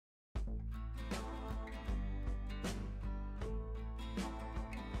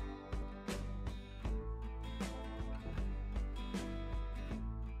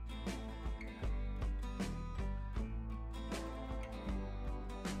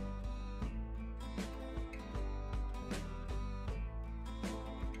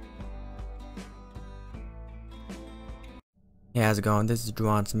Hey, how's it going? This is Drew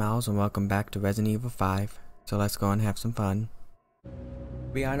on Smiles, and welcome back to Resident Evil 5. So let's go and have some fun.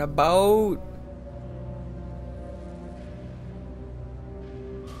 We on a boat!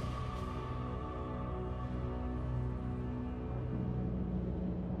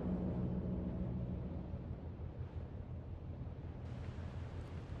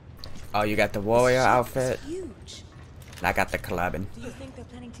 Oh, you got the warrior outfit? Huge. And I got the clubbing. Do you think they're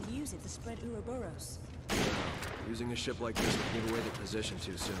planning to use it to spread Uroboros? Using a ship like this would give away the position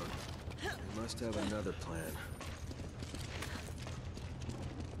too soon. They must have another plan.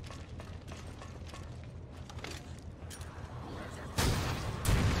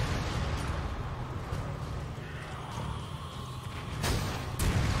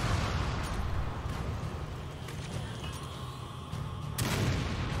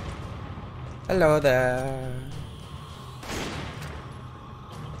 Hello there.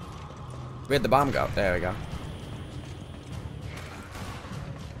 Where'd the bomb go? There we go.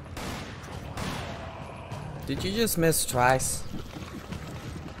 Did you just miss twice?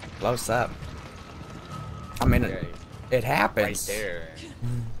 Close up. I mean, it happens. Right there.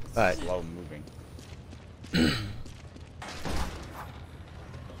 But Slow moving.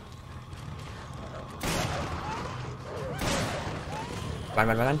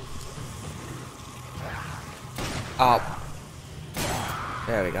 Run. Oh.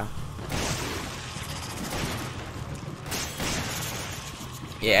 There we go.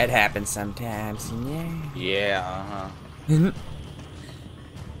 Yeah, it happens sometimes. Yeah. Yeah, uh-huh.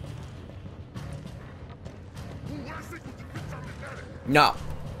 No.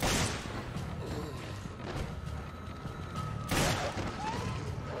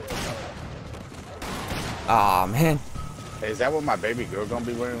 Oh man. Hey, is that what my baby girl gonna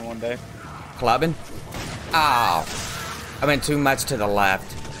be wearing one day? Clubbing? Oh. I went too much to the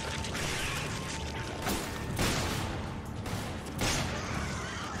left.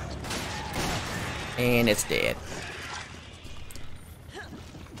 And it's dead.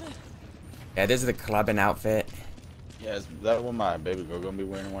 Yeah, this is the clubbing outfit. Yeah, is that what my baby girl gonna be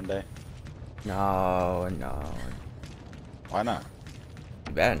wearing one day? No. Why not?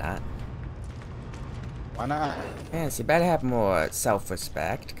 You better not. Why not? Man, you better have more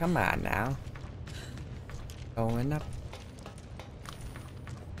self-respect. Come on now. Going up.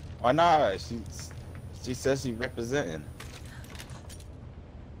 Why not? She says she's representing.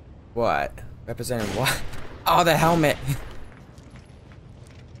 What? Representing what? Oh, the helmet.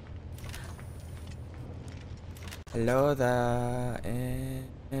 Hello there,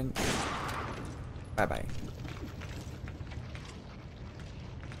 and bye-bye.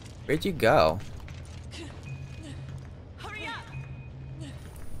 Where'd you go? Hurry up!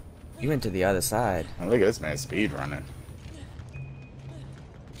 You went to the other side. Oh, look at this man speed running.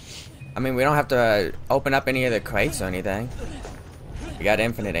 I mean, we don't have to open up any of the crates or anything. We got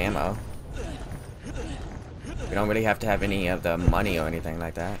infinite ammo. We don't really have to have any of the money or anything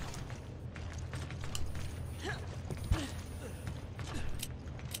like that.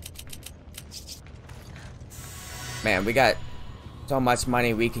 Man, we got so much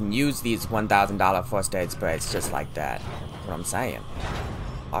money we can use these $1,000 first aid sprays just like that. That's what I'm saying.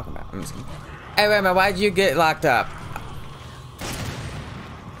 Talking about. Hey, wait a minute, why'd you get locked up?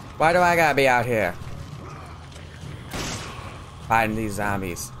 Why do I gotta be out here fighting these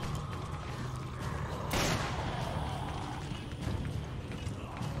zombies?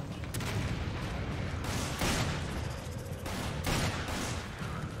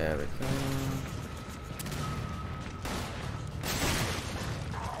 There we go.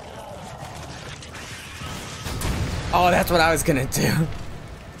 Oh, that's what I was gonna do.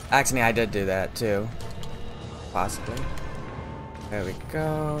 Actually, I did do that too. Possibly. There we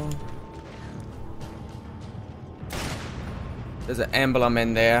go. There's an emblem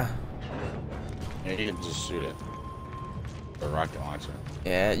in there. Yeah, you can just shoot it. The rocket launcher.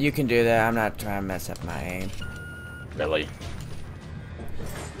 Yeah, you can do that. I'm not trying to mess up my aim. Billy.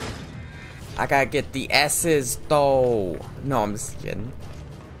 I gotta get the S's though. No, I'm just kidding.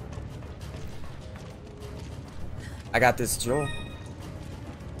 I got this jewel.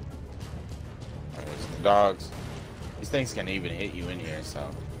 Some dogs. These things can even hit you in here, so.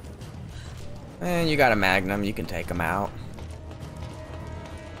 And you got a magnum. You can take them out.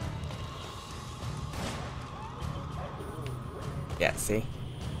 Yeah, see?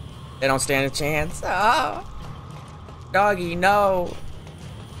 They don't stand a chance. Oh, doggy, no.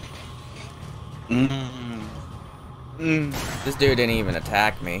 This dude didn't even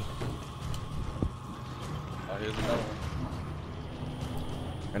attack me. Oh, here's another one.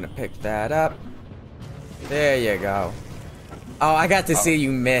 Gonna pick that up. There you go. Oh, I got to see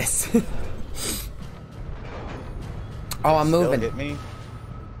you miss. Oh, I'm Still moving. hit me.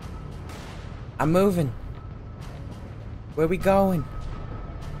 I'm moving. Where we going?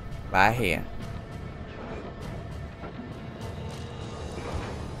 Right here.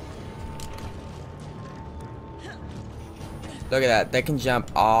 Look at that. They can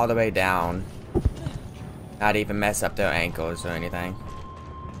jump all the way down. Not even mess up their ankles or anything.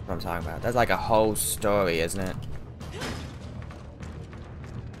 That's what I'm talking about. That's like a whole story, isn't it?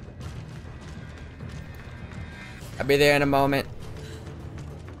 I'll be there in a moment.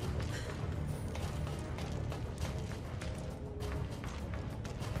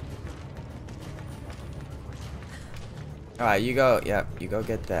 Alright, you go. Yep, you go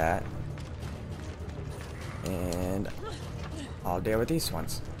get that. And I'll deal with these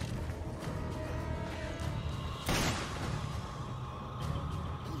ones.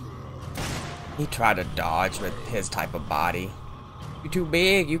 He tried to dodge with his type of body. You're too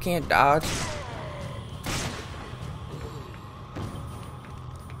big, you can't dodge.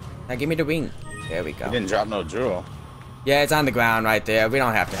 Now give me the wing. There we go. You didn't drop no jewel. Yeah, it's on the ground right there. We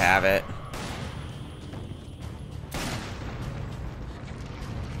don't have to have it.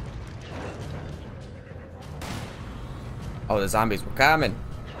 Oh, the zombies were coming.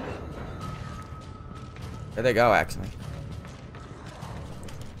 Where'd they go, actually?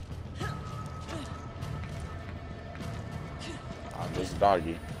 I'm just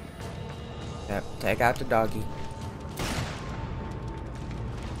doggy. Yep, take out the doggy.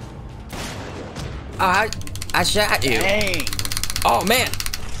 Oh, I shot you. Dang. Oh, man.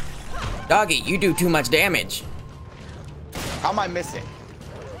 Doggy, you do too much damage. How am I missing?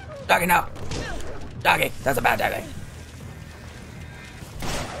 Doggy, no. Doggy, that's a bad doggy.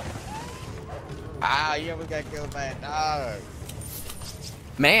 Ah, you almost got killed by a dog.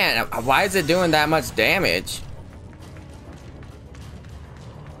 Man, why is it doing that much damage?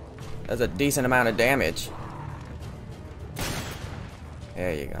 That's a decent amount of damage.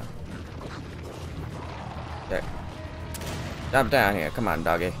 There you go. There. Jump down here. Come on,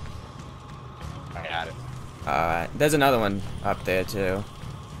 doggy. I got it. Alright. There's another one up there, too.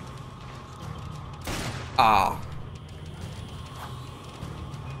 Oh.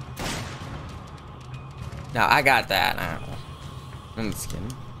 No, I got that. I don't know. I'm just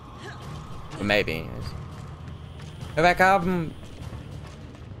kidding. But maybe. Go back up.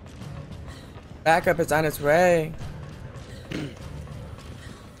 Backup is on its way.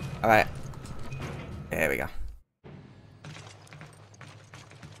 Alright. There we go.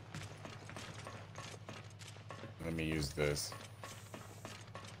 Let me use this.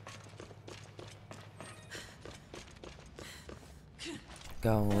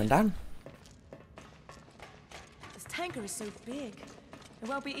 Going down. This tanker is so big. It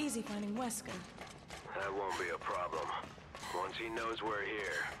won't be easy finding Wesker. That won't be a problem. Once he knows we're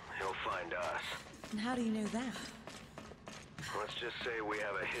here, he'll find us. And how do you know that? Let's just say we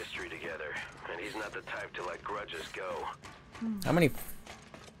have a history together, and he's not the type to let grudges go. How many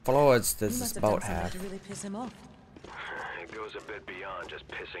floors You does must this have done boat something have? to really piss him off. It goes a bit beyond just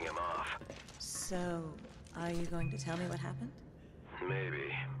pissing him off. So, are you going to tell me what happened?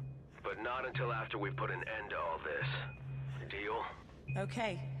 Maybe. But not until after we put an end to all this. Deal?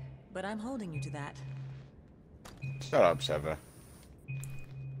 Okay, but I'm holding you to that. Shut up, Sheva.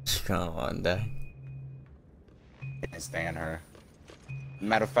 Come on, Dad. Can't stand her.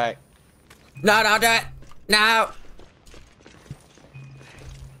 Matter of fact, No, don't do it! No!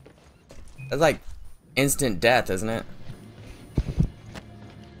 That's like instant death, isn't it?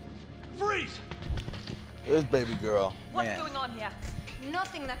 Freeze! this baby girl. What's Man. going on here?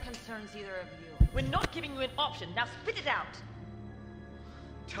 Nothing that concerns either of you. We're not giving you an option. Now spit it out.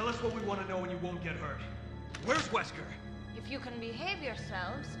 Tell us what we want to know and you won't get hurt. Where's Wesker? If you can behave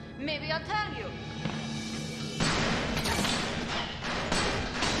yourselves, maybe I'll tell you.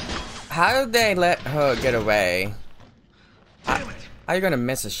 How did they let her get away? Damn it! How are you gonna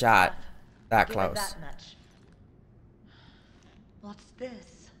miss a shot that Give it close? that much. What's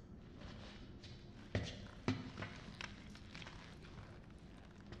this?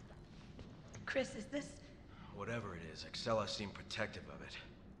 Chris, is this? Whatever it is, Excella seemed protective of it.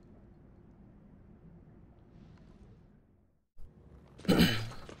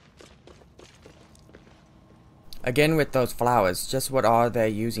 Again with those flowers, just what are they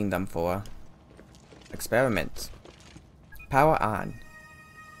using them for? Experiments. Power on.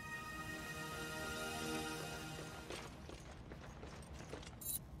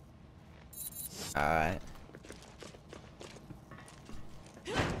 Alright.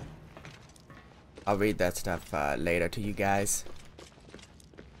 I'll read that stuff later to you guys.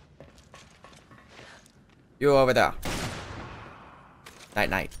 You over there. Night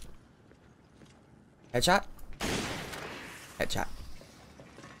night. Headshot? Headshot.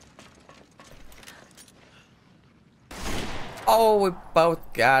 Oh, we both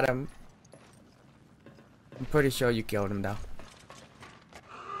got him. I'm pretty sure you killed him though.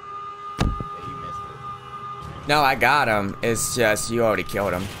 Yeah, you missed it. No, I got him. It's just you already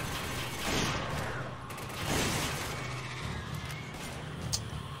killed him.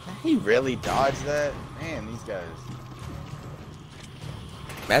 He really dodged that? Man, these guys.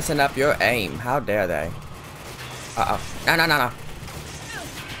 Messing up your aim. How dare they? Uh-oh. No, no, no, no.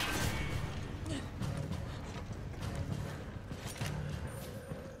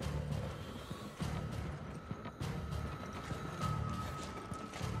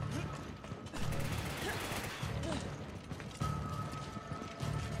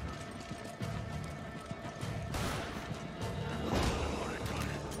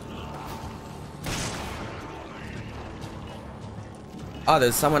 Oh,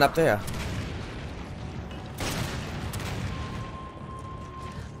 there's someone up there.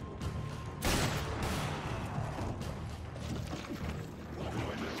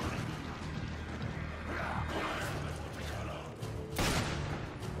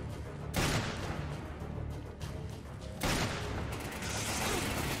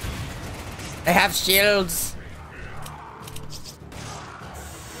 They have shields.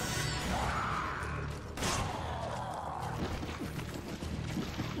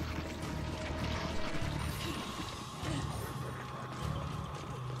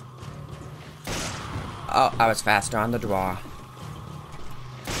 Oh, I was faster on the draw.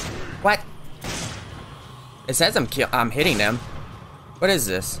 What? It says I'm hitting them. What is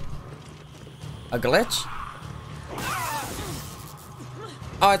this? A glitch?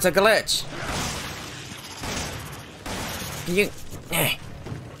 Oh, it's a glitch. You.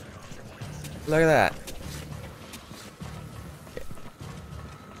 Look at that.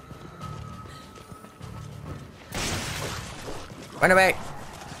 Run away.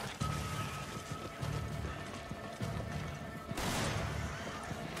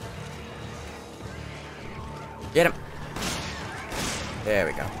 Get him. There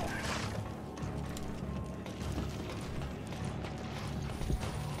we go.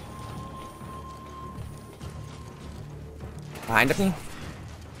 Behind me.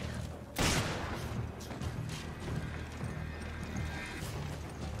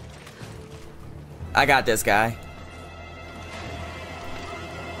 I got this guy.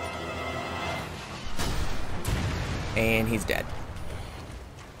 And he's dead.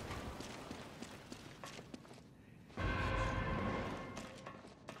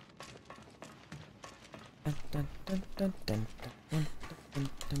 Dun, dun, dun, dun, dun, dun, dun,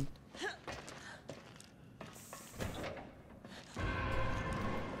 dun.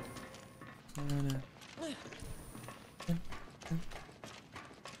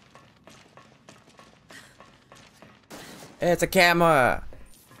 It's a camera.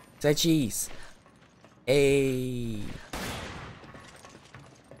 Say cheese. Hey.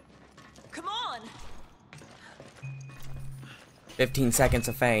 Come on. 15 seconds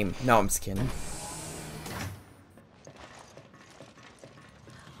of fame. No, I'm just kidding.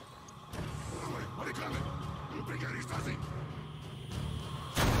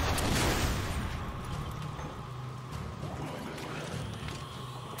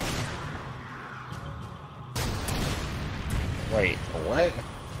 Wait, what?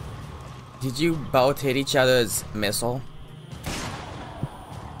 Did you both hit each other's missile?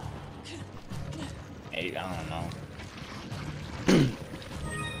 Maybe, I don't know.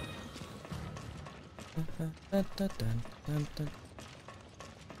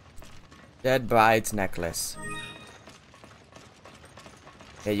 Dead bride's necklace.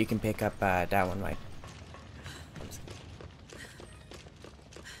 Yeah, you can pick up that one, right?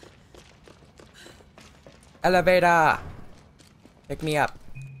 Elevator! Pick me up.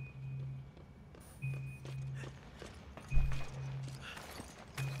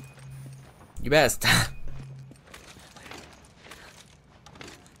 You best.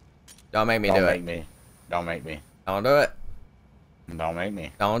 Don't make me do it. Don't make me. Don't make me. Don't do it. Don't make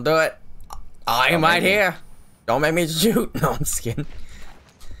me. Don't do it. I am right here. Don't make me shoot. No, I'm just kidding.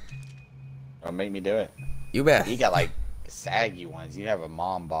 Don't make me do it. You bet. You got like saggy ones. You have a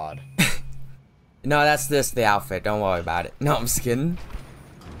mom bod. No, that's the outfit. Don't worry about it. No, I'm just kidding.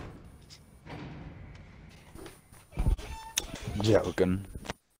 Joking.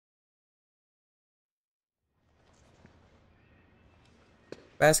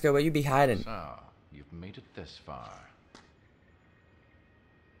 Vasco, where you be hiding? So, you've made it this far.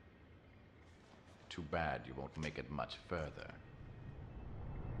 Too bad you won't make it much further.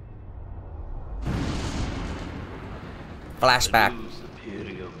 Flashback. A new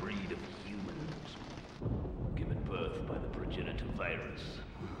superior breed of humans, given birth by the progenitor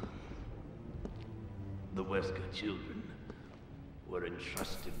The Wesker children were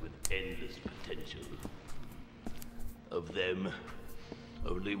entrusted with endless potential. Of them,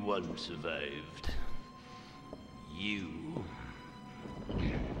 only one survived. You.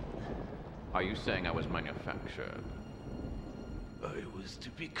 Are you saying I was manufactured? I was to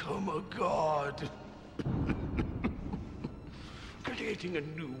become a god. Creating a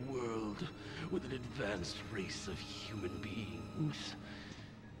new world with an advanced race of human beings.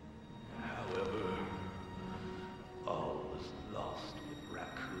 However, all was lost with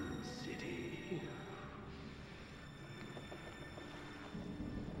Raccoon City.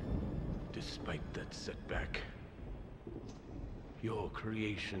 Despite that setback, your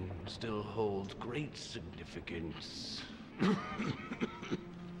creation still holds great significance.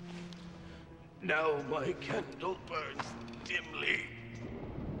 Now my candle burns dimly.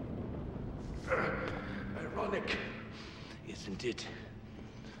 Ironic, isn't it?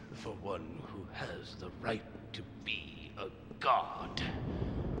 For one who has the right to be a god.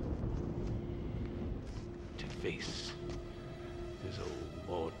 To face his own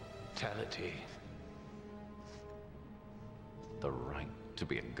mortality. The right to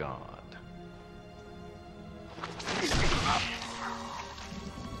be a god.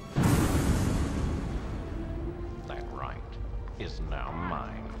 That right is now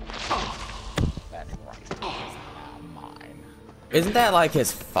mine. That right is now mine. Isn't that like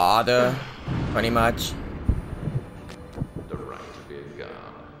his father, pretty much? The right to be a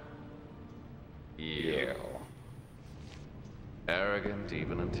god. You. Arrogant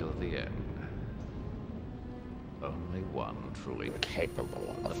even until the end. Only one truly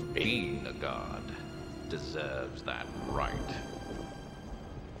capable of being a god deserves that right.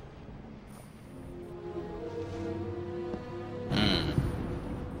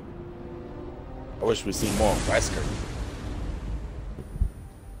 I wish we'd see more of Wesker.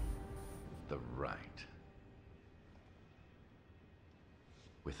 The right.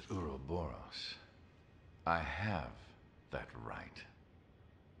 With Uroboros, I have that right.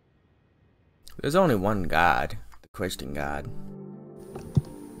 There's only one god, the Christian god.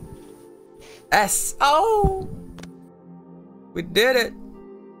 Yes! Oh! We did it!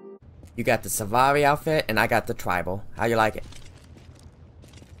 You got the Savari outfit, and I got the tribal. How you like it?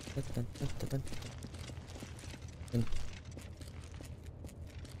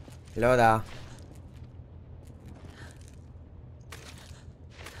 Hello there.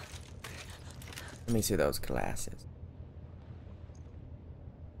 Let me see those glasses.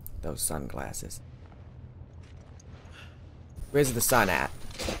 Those sunglasses. Where's the sun at?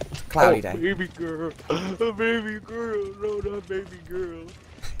 It's a cloudy day. Baby girl. A baby girl. No, not baby girl.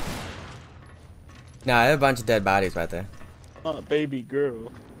 Nah, there's a bunch of dead bodies right there. Baby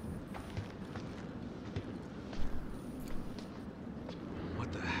girl.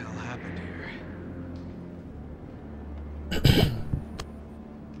 What the hell happened here?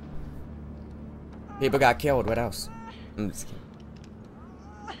 People got killed. What else? I'm just kidding.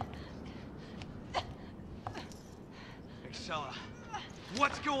 Excella,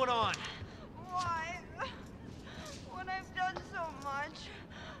 what's going on? Why? When I've done so much.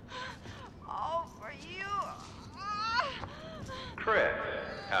 All for you. Chris,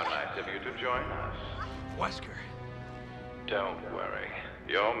 how nice of you to join us. Wesker. Don't worry.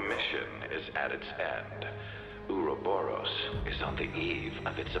 Your mission is at its end. Uroboros is on the eve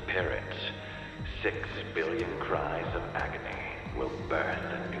of its appearance. 6 billion cries of agony will burn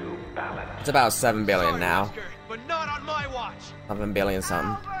the new balance. It's about 7 billion Sorry, now. Wesker, but not on my watch. 7 billion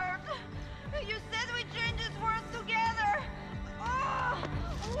something. Albert, you said we change this world together.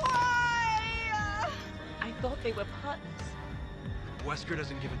 Why? I thought they were partners. Wesker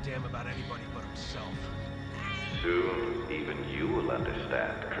doesn't give a damn about anybody but himself. Soon, even you will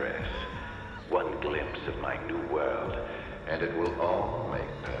understand, Chris. One glimpse of my new world, and it will all make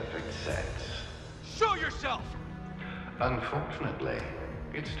perfect sense. Show yourself! Unfortunately,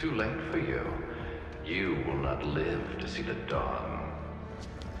 it's too late for you. You will not live to see the dawn.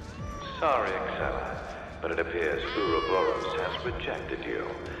 Sorry, Excella, but it appears Uroboros has rejected you.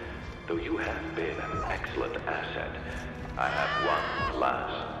 Though you have been an excellent asset, I have one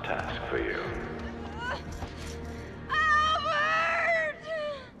last task for you.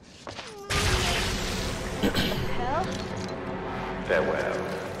 Hell? Farewell,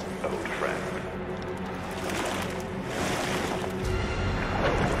 old friend.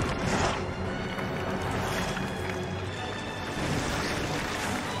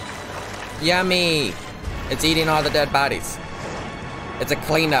 Yummy! It's eating all the dead bodies. It's a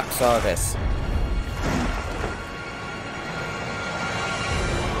cleanup service.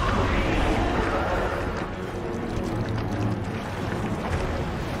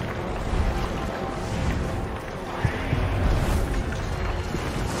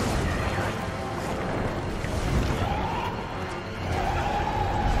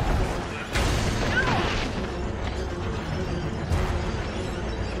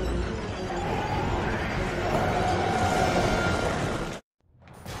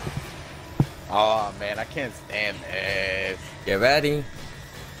 Oh man, I can't stand this. Get ready.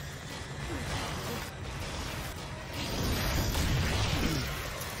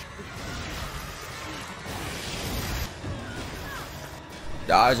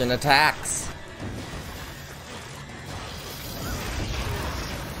 Dodging attacks.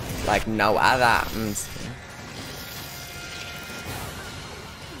 Like no other.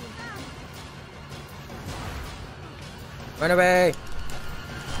 Run away.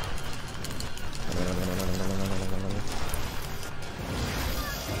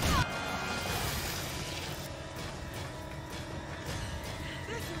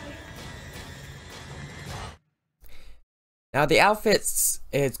 Now the outfits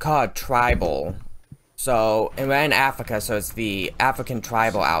is called tribal. So, and we're in Africa, so it's the African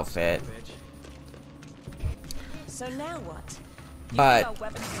tribal outfit. So now what? But Our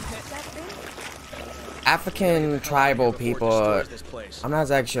weapons can hurt that thing? African tribal people, I'm not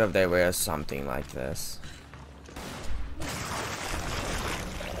exactly sure if they wear something like this.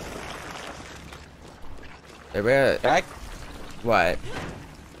 They wear Back? what?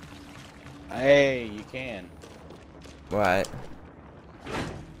 Hey, you can. What?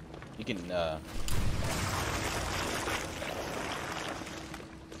 You can,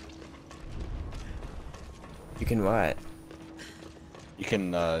 You can what? You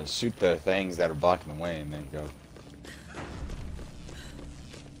can, shoot the things that are blocking the way and then go.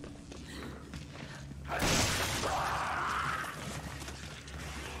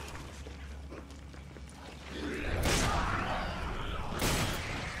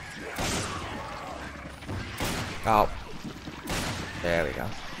 Oh. There we go.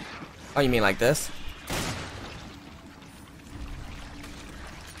 Oh, you mean like this?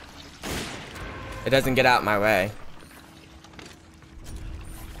 It doesn't get out my way.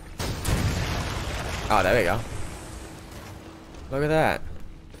 Oh, there we go. Look at that.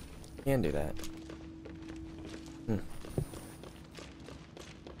 You can do that.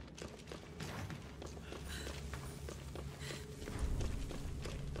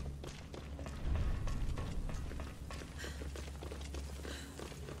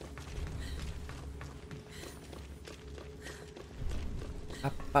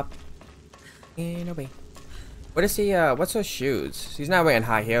 Up. And away. What is he, what's those shoes? He's not wearing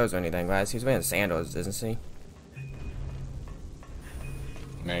high heels or anything, right? He's wearing sandals, isn't he?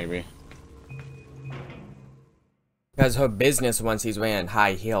 Maybe. Because her business wants he's wearing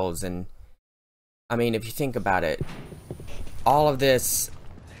high heels, and I mean, if you think about it, all of this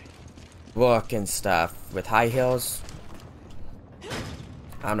work and stuff with high heels,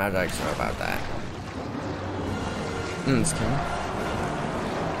 I'm not really sure about that. It's cool.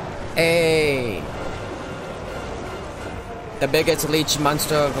 Hey! The biggest leech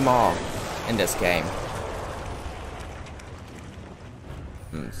monster of them all in this game.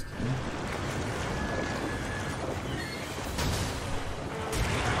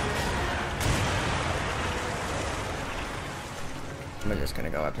 I'm just gonna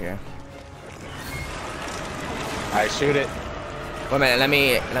go up here. I shoot it. Wait a minute, let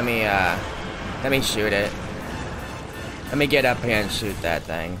me shoot it. Let me get up here and shoot that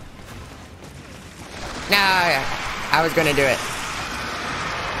thing. No, I was gonna do it.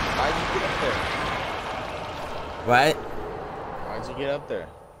 Why'd you get up there? What? Why'd you get up there?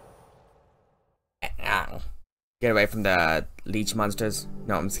 Get away from the leech monsters.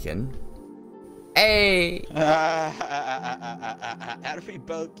 No, I'm just kidding. Hey! How did we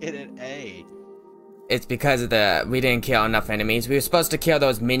both get an A? It's because of we didn't kill enough enemies. We were supposed to kill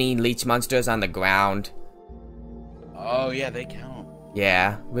those mini leech monsters on the ground. Oh yeah, they count.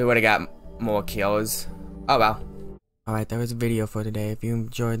 Yeah, we would have got more kills. Oh well. Alright, that was the video for today. If you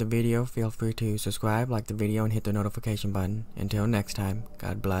enjoyed the video, feel free to subscribe, like the video, and hit the notification button. Until next time,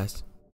 God bless.